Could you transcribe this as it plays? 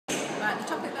The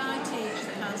topic that I teach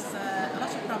that has a lot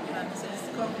of problems is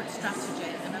corporate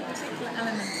strategy, and a particular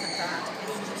element of that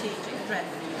is strategic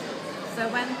drift. So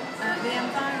when the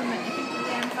environment, you think of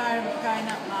the environment going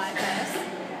up like this,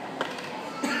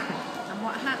 and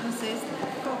what happens is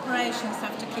corporations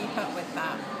have to keep up with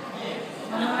that.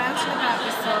 When we're out and about,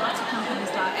 we saw lots of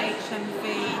companies like HMV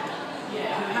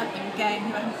who hadn't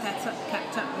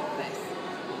kept up with this.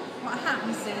 What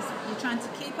happens is you're trying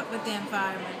to keep up with the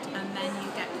environment, and then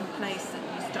you get complacent,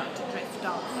 you start to drift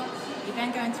off. You then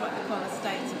go into what they call a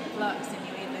state of flux, and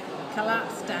you either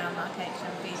collapse down like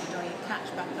HMV did, or you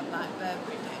catch back up like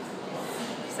Burberry did.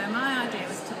 So my idea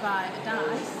was to buy a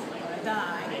dice or a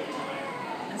die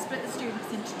and split the students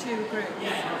into two groups.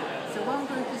 So one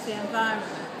group is the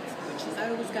environment, which is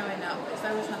always going up, it's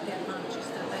always had the advantage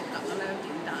that they've got the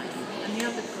loaded dice, and the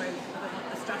other group are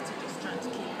the strategists trying to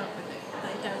keep up with it.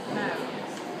 They don't know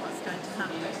what's going to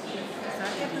happen. So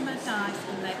I give them a dice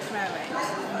and they throw it.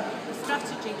 The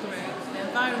strategy group, the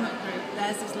environment group,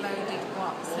 theirs is loaded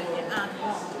what? So you add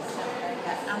one to what they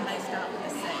get, and they start with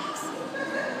a 6.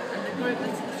 And the group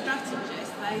that's the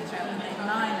strategist, they throw and they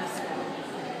minus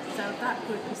 1. So that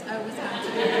group is always going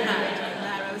to be ahead, and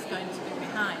they're always going to be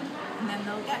behind. And then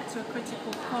they'll get to a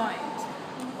critical point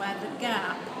where the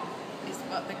gap is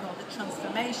what they call the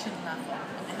transformation level,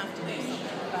 and they have to do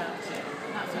something about it.